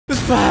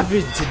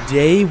happened?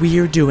 Today we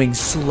are doing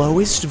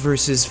slowest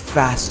versus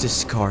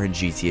fastest car in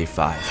GTA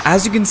 5.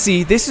 As you can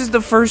see, this is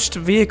the first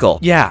vehicle.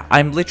 Yeah,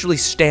 I'm literally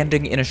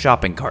standing in a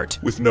shopping cart.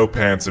 With no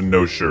pants and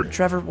no shirt.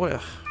 Trevor,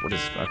 what is,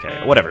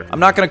 okay, whatever. I'm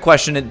not gonna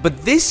question it, but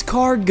this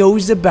car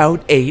goes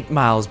about 8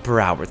 miles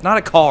per hour. It's not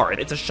a car,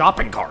 it's a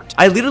shopping cart.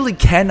 I literally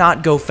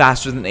cannot go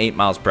faster than 8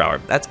 miles per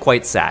hour. That's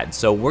quite sad.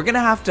 So we're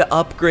gonna have to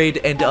upgrade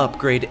and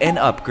upgrade and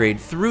upgrade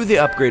through the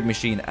upgrade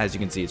machine. As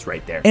you can see, it's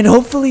right there. And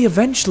hopefully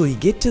eventually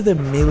get to the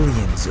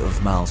millions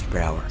of miles per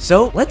hour.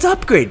 So let's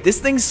upgrade. This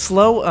thing's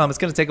slow. It's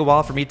gonna take a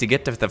while for me to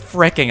get to the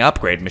freaking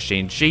upgrade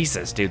machine.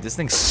 Jesus, dude, this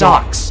thing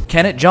sucks.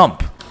 Can it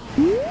jump?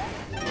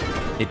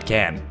 It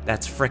can.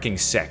 That's freaking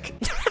sick.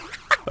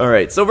 All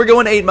right, so we're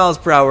going 8 miles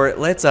per hour.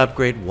 Let's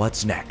upgrade.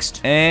 What's next?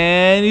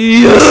 And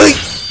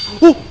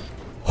oh.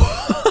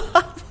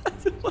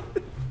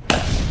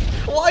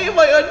 Why am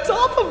I on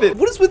top of it?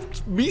 What is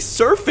with me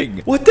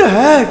surfing? What the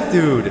heck,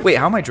 dude? Wait,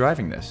 how am I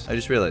driving this? I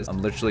just realized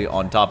I'm literally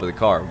on top of the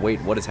car.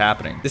 Wait, what is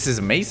happening? This is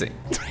amazing.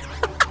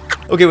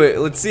 Okay, wait,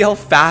 let's see how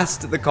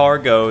fast the car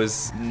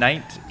goes.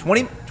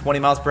 20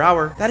 miles per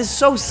hour. That is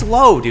so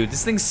slow, dude.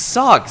 This thing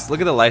sucks. Look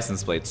at the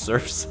license plate.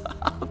 Surfs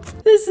up.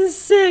 This is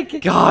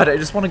sick. God, I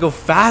just want to go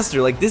faster.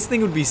 Like, this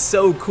thing would be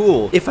so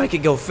cool if I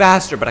could go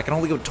faster, but I can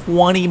only go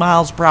 20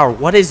 miles per hour.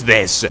 What is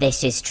this?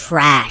 This is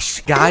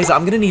trash. Guys,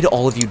 I'm going to need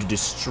all of you to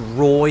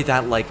destroy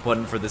that like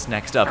button for this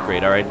next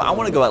upgrade, all right? I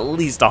want to go at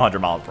least 100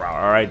 miles per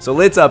hour, all right? So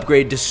let's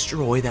upgrade.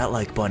 Destroy that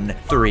like button.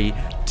 3,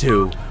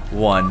 2,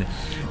 1.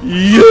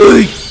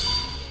 Yay!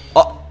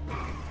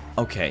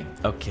 Okay.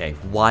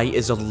 Why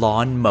is a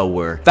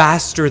lawnmower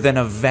faster than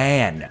a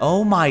van?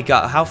 Oh my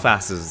god, how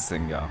fast does this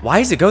thing go? Why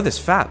does it go this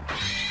fast?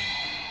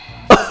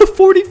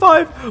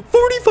 45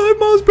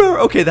 miles per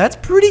hour. Okay, that's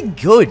pretty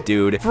good,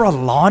 dude. For a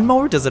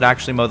lawnmower, does it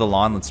actually mow the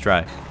lawn? Let's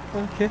try.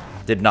 Okay.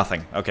 Did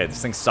nothing. Okay,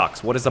 this thing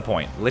sucks. What is the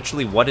point?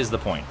 Literally, what is the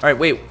point? All right,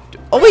 wait.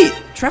 Oh, wait.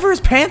 Trevor has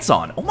pants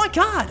on. Oh, my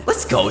God.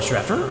 Let's go,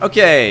 Trevor.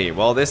 Okay,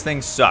 well, this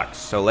thing sucks.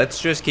 So let's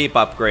just keep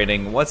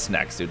upgrading. What's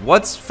next, dude?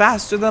 What's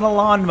faster than a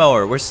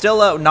lawnmower? We're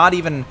still not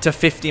even to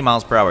 50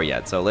 miles per hour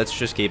yet. So let's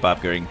just keep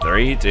upgrading.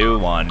 3, 2,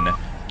 1.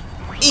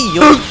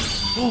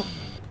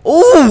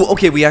 Oh,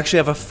 okay, we actually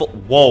have a full...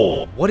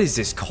 Whoa, what is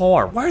this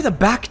car? Why are the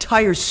back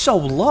tires so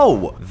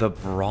low? The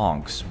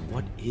Bronx.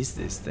 What is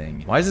this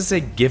thing? Why does it say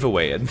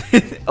giveaway?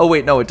 Oh,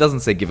 wait, no, it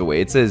doesn't say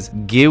giveaway. It says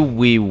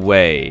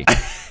giveaway.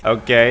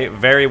 Okay,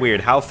 very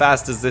weird. How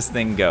fast does this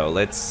thing go?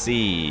 Let's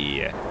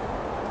see.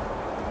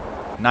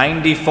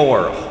 94.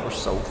 Oh, we're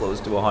so close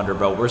to 100,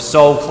 bro. We're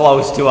so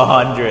close to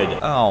 100.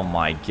 Oh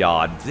my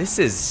god. This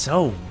is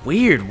so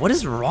weird. What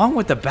is wrong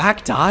with the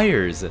back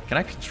tires? Can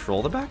I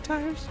control the back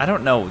tires? I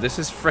don't know. This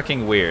is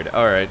freaking weird.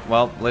 All right.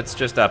 Well, let's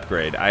just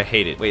upgrade. I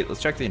hate it. Wait,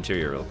 let's check the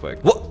interior real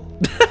quick. What?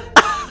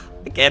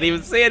 I can't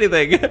even see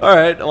anything. All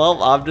right.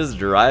 Well, I'm just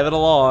driving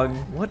along.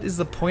 What is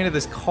the point of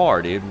this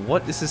car, dude?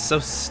 What? This is so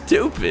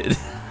stupid.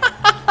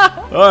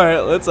 All right,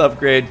 let's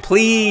upgrade.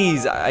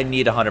 Please, I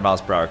need a 100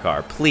 miles per hour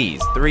car.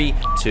 Please. 3,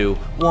 2,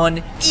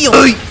 1.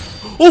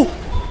 Oh!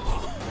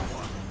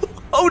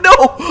 Oh no!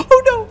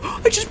 Oh no!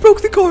 I just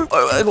broke the car.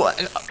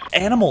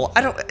 Animal.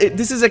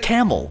 This is a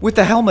camel with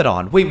the helmet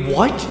on. Wait,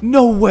 what?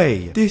 No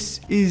way.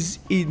 This is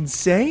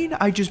insane.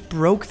 I just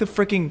broke the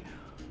freaking.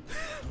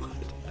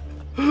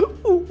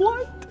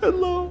 What?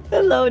 Hello.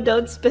 Hello,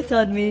 don't spit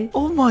on me.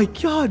 Oh my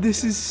god,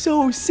 this is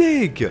so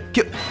sick.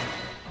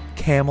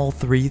 Camel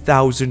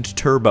 3000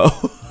 turbo.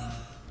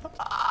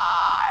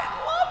 I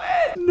love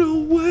it. No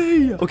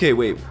way. Okay,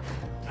 wait.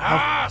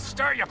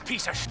 Start, you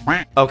piece of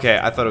shit. Okay,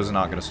 I thought it was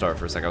not gonna start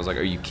for a second. I was like,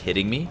 are you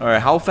kidding me? All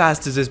right, how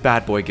fast does this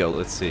bad boy go?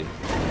 Let's see.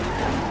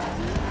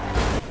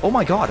 Oh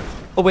my god.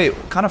 Oh wait,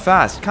 kind of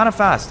fast.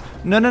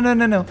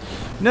 No.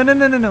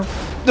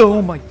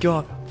 Oh my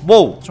god.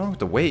 Whoa, what's wrong with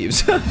the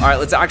waves? All right,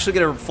 let's actually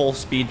get a full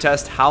speed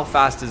test. How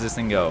fast does this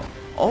thing go?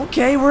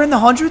 Okay, we're in the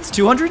hundreds.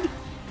 200?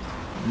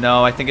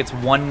 No, I think it's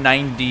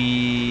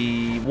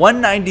 190.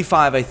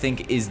 195, I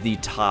think, is the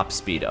top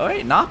speed. All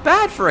right, not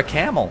bad for a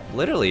camel.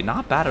 Literally,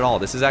 not bad at all.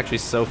 This is actually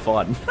so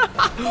fun.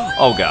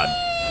 Oh god.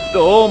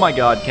 Oh my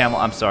god, camel.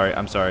 I'm sorry.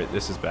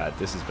 This is bad.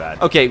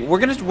 Okay, we're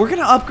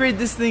gonna upgrade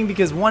this thing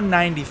because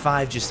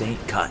 195 just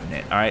ain't cutting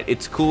it. All right,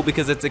 it's cool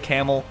because it's a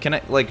camel. Can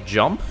I like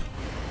jump?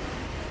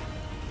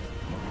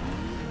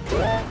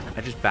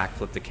 I just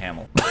backflipped the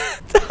camel.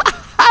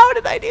 How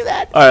did I do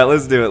that? All right,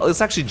 let's do it. Let's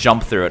actually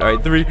jump through it. All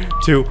right, 3,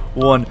 2,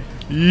 1.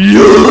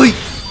 Yay!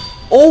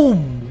 Oh,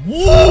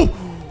 whoa!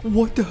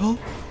 What the hell?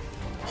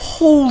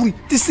 Holy,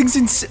 this thing's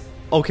insane.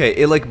 Okay,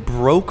 it like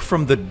broke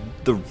from the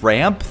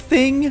ramp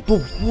thing.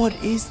 But what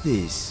is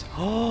this?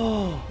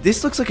 Oh,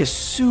 this looks like a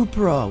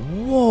Supra.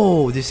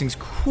 Whoa, this thing's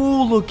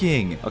cool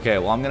looking. Okay,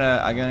 well, I'm gonna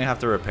have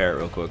to repair it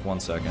real quick. 1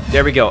 second.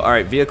 There we go. All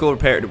right, vehicle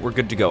repaired. We're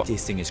good to go.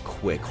 This thing is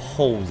quick.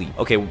 Holy.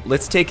 Okay,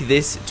 let's take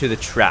this to the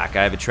track.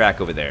 I have a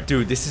track over there.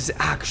 Dude, this is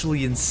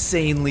actually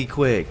insanely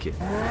quick.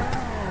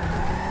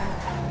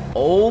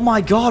 Oh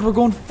my god, we're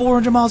going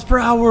 400 miles per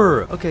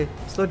hour. Okay,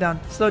 slow down.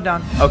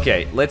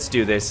 Okay, let's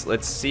do this.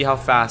 Let's see how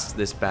fast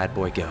this bad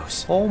boy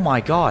goes. Oh my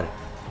god.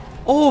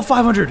 Oh,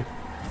 500.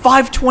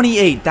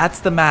 528. That's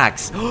the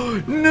max.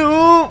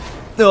 No.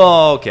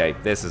 Oh, okay.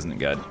 This isn't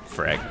good.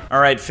 Frick. All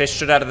right,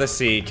 fished it out of the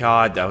sea.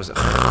 God, that was...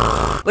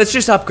 Let's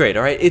just upgrade,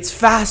 all right? It's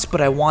fast,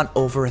 but I want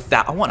over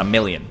 1,000. I want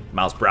 1,000,000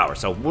 miles per hour.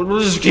 So we'll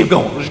just keep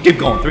going. We'll just keep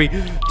going. 3,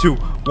 2,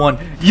 1.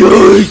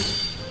 Yay!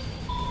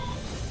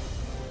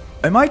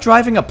 Am I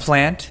driving a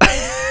plant?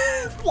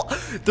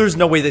 There's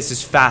no way this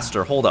is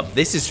faster. Hold up.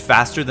 This is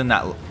faster than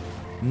that.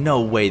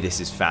 No way this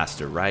is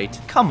faster, right?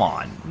 Come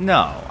on.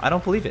 No, I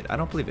don't believe it. I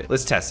don't believe it.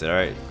 Let's test it, all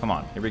right? Come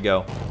on. Here we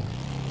go.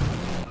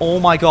 Oh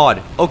my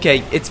god.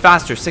 Okay, it's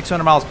faster.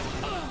 600 miles.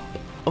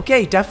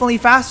 Okay, definitely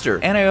faster.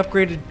 And I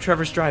upgraded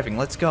Trevor's driving.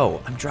 Let's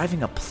go. I'm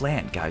driving a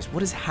plant, guys.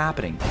 What is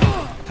happening?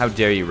 How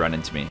dare you run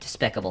into me?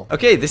 Despicable.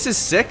 Okay, this is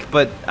sick,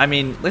 but I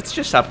mean, let's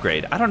just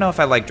upgrade. I don't know if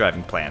I like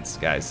driving plants,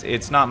 guys.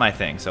 It's not my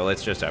thing, so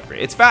let's just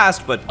upgrade. It's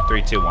fast, but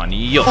 3, 2, 1.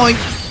 Yo.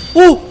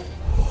 Oh!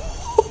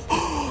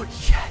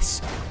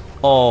 Yes.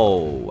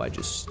 Oh, I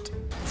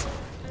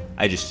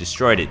just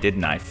destroyed it,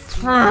 didn't I?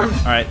 All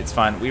right, it's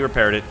fine. We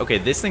repaired it. Okay,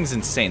 this thing's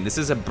insane. This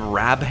is a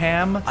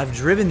Brabham. I've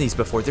driven these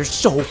before. They're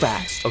so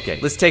fast. Okay,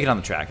 let's take it on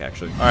the track,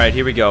 actually. All right,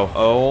 here we go.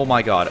 Oh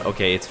my god.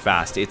 Okay, it's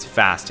fast. It's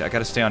fast. I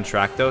gotta stay on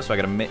track, though, so I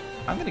gotta...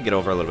 I'm gonna get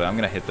over a little bit. I'm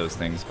gonna hit those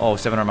things. Oh,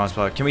 700 miles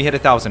per hour. Can we hit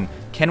 1,000?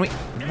 Can we?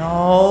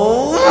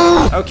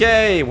 No.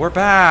 Okay, we're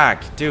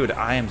back. Dude,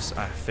 I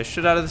fished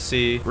it out of the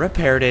sea.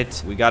 Repaired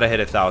it. We gotta hit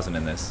 1,000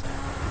 in this.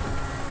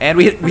 And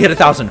we hit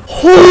 1,000.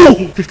 Oh!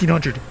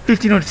 1,500,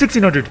 1,500,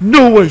 1,600.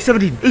 No way.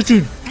 17,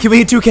 18. Can we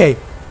hit 2K?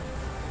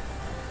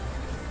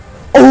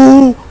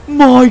 Oh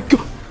my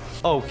god.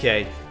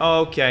 Okay.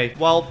 Okay.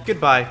 Well,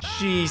 goodbye.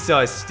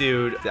 Jesus,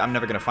 dude. I'm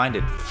never gonna find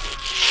it.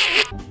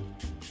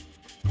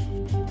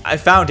 I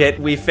found it.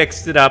 We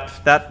fixed it up.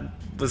 That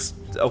was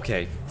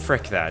okay.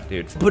 Frick that,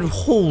 dude. But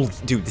hold,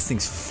 dude, this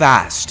thing's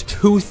fast.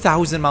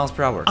 2,000 miles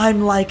per hour.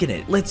 I'm liking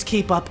it. Let's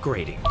keep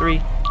upgrading.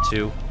 3,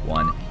 2,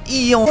 1.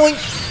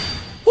 Yoink.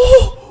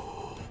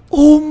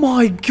 Oh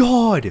my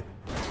god.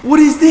 What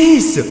is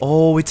this?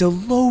 Oh, it's a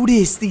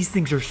Lotus. These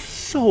things are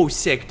so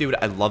sick, dude.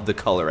 I love the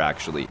color,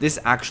 actually. This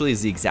actually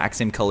is the exact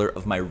same color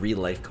of my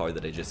real-life car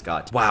that I just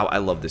got. Wow, I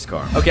love this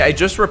car. Okay, I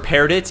just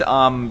repaired it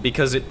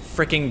because it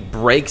freaking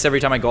breaks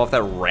every time I go off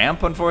that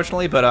ramp,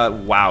 unfortunately. But,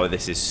 wow,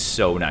 this is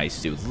so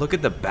nice, dude. Look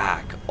at the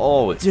back.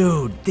 Oh,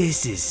 dude,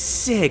 this is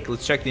sick.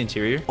 Let's check the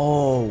interior.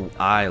 Oh,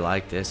 I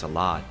like this a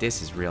lot.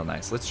 This is real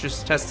nice. Let's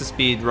just test the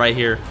speed right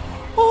here.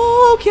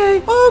 Oh,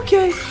 okay,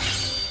 okay.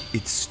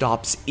 It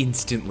stops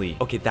instantly.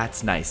 Okay,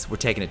 that's nice. We're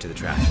taking it to the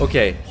track.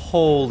 Okay,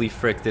 holy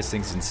frick, this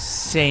thing's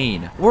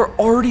insane. We're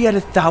already at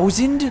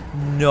 1,000?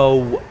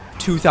 No,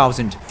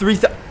 2,000,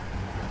 3,000.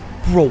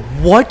 Bro,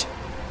 what?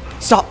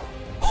 Stop.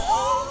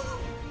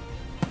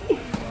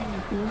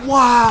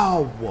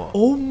 Wow.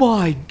 Oh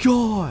my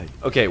god.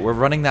 Okay, we're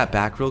running that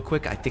back real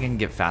quick. I think I can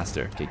get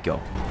faster. Okay,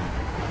 go.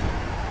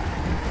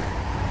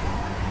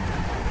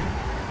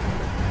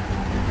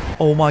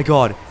 Oh my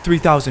god,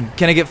 3,000.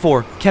 Can I get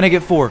 4? Can I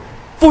get 4?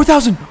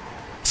 4,000!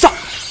 Stop!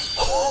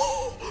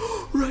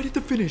 Right at the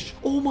finish.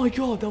 Oh my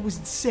god, that was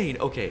insane.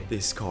 Okay,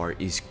 this car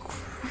is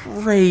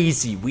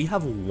crazy. We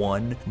have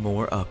one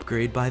more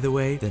upgrade, by the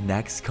way. The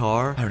next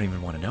car, I don't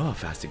even want to know how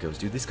fast it goes,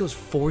 dude. This goes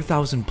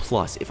 4,000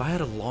 plus. If I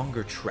had a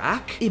longer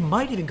track, it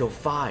might even go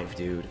 5,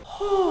 dude.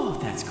 Oh,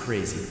 that's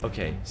crazy.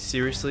 Okay,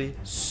 seriously,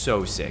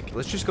 so sick.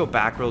 Let's just go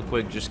back real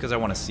quick just because I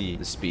want to see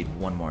the speed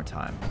one more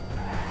time.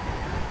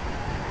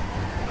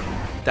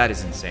 That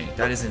is insane.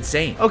 That is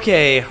insane.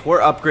 Okay,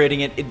 we're upgrading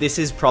it. This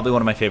is probably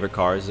one of my favorite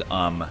cars.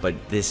 But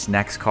this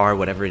next car,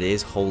 whatever it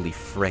is, holy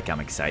frick, I'm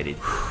excited.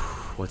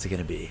 What's it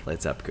gonna be?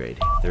 Let's upgrade.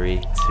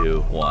 3, 2,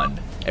 1.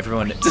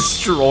 Everyone,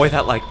 destroy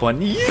that like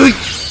button.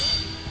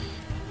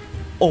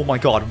 Oh my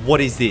god,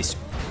 what is this?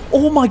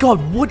 Oh my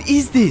god, what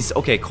is this?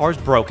 Okay, car's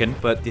broken,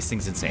 but this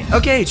thing's insane.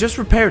 Okay, just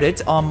repaired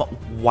it.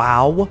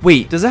 Wow.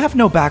 Wait, does it have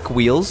no back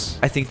wheels?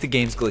 I think the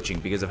game's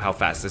glitching because of how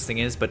fast this thing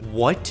is, but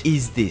what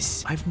is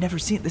this? I've never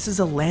seen it. This is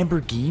a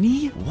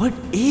Lamborghini? What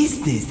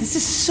is this? This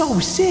is so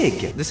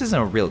sick. This isn't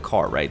a real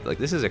car, right? Like,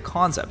 this is a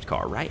concept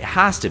car, right? It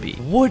has to be.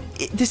 What?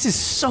 This is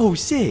so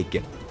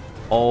sick.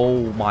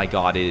 Oh my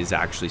god, it is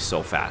actually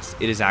so fast.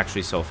 It is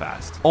actually so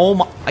fast. Oh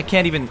my, I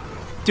can't even,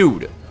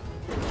 dude.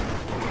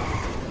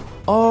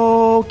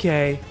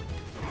 Okay.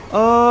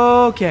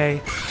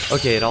 Okay.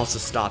 Okay, it also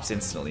stops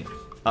instantly.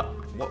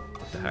 What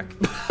the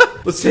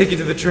heck? Let's take it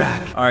to the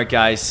track. All right,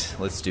 guys,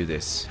 let's do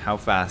this. How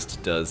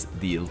fast does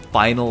the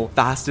final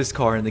fastest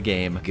car in the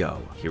game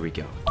go? Here we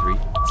go. 3,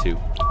 2,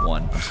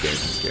 1. I'm scared. I'm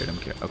scared. I'm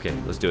scared. Okay,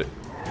 let's do it.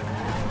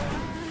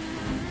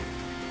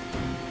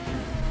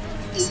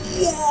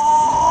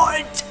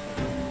 What?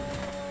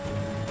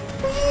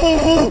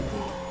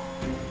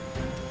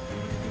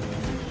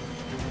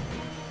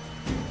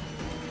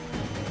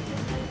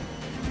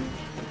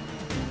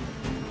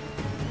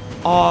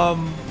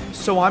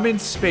 So I'm in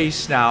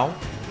space now.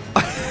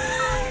 I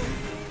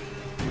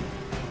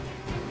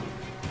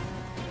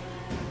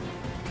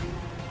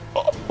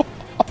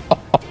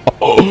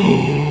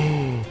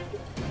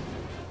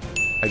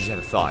just had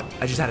a thought.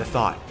 I just had a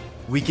thought.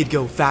 We could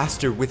go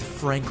faster with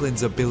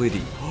Franklin's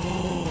ability.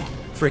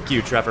 Frick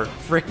you, Trevor.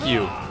 Frick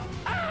you.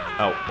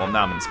 Oh, well,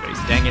 now I'm in space.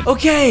 Dang it.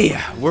 Okay,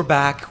 we're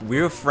back.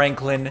 We're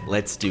Franklin.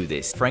 Let's do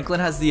this. Franklin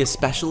has the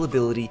special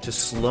ability to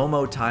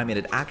slow-mo time, and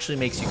it actually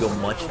makes you go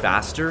much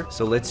faster.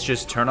 So let's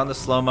just turn on the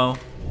slow-mo,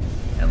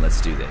 and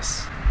let's do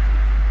this.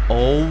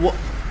 Oh,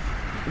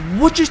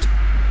 what just...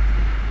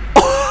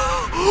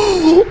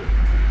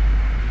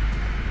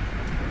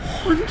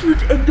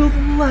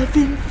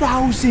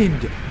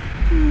 111,000.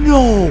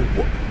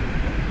 No.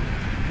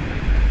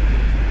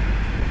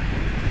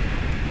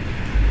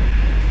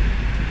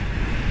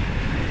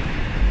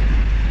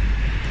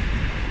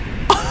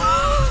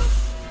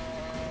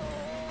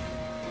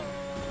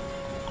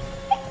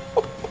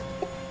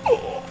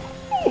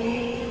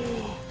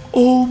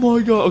 Oh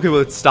my god. Okay, well,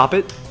 let's stop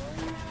it.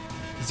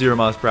 0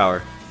 miles per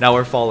hour. Now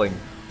we're falling.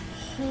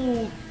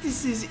 Oh,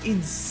 this is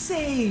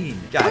insane.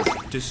 Guys,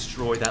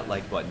 destroy that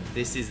like button.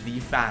 This is the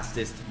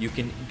fastest you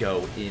can go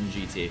in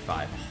GTA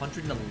 5.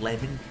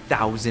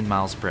 111,000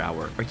 miles per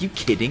hour. Are you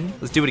kidding?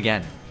 Let's do it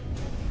again.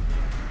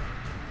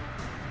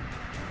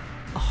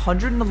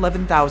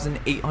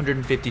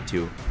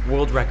 111,852.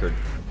 World record.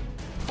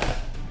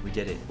 We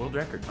did it. World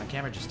record. My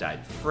camera just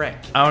died. Frick.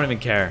 I don't even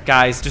care.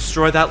 Guys,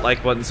 destroy that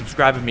like button.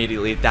 Subscribe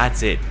immediately.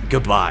 That's it.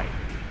 Goodbye.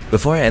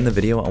 Before I end the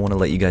video, I want to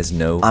let you guys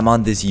know I'm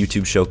on this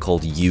YouTube show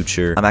called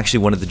YouTuber. I'm actually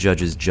one of the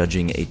judges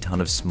judging a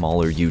ton of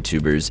smaller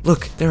YouTubers.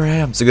 Look, there I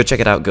am. So go check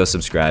it out. Go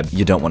subscribe.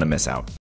 You don't want to miss out.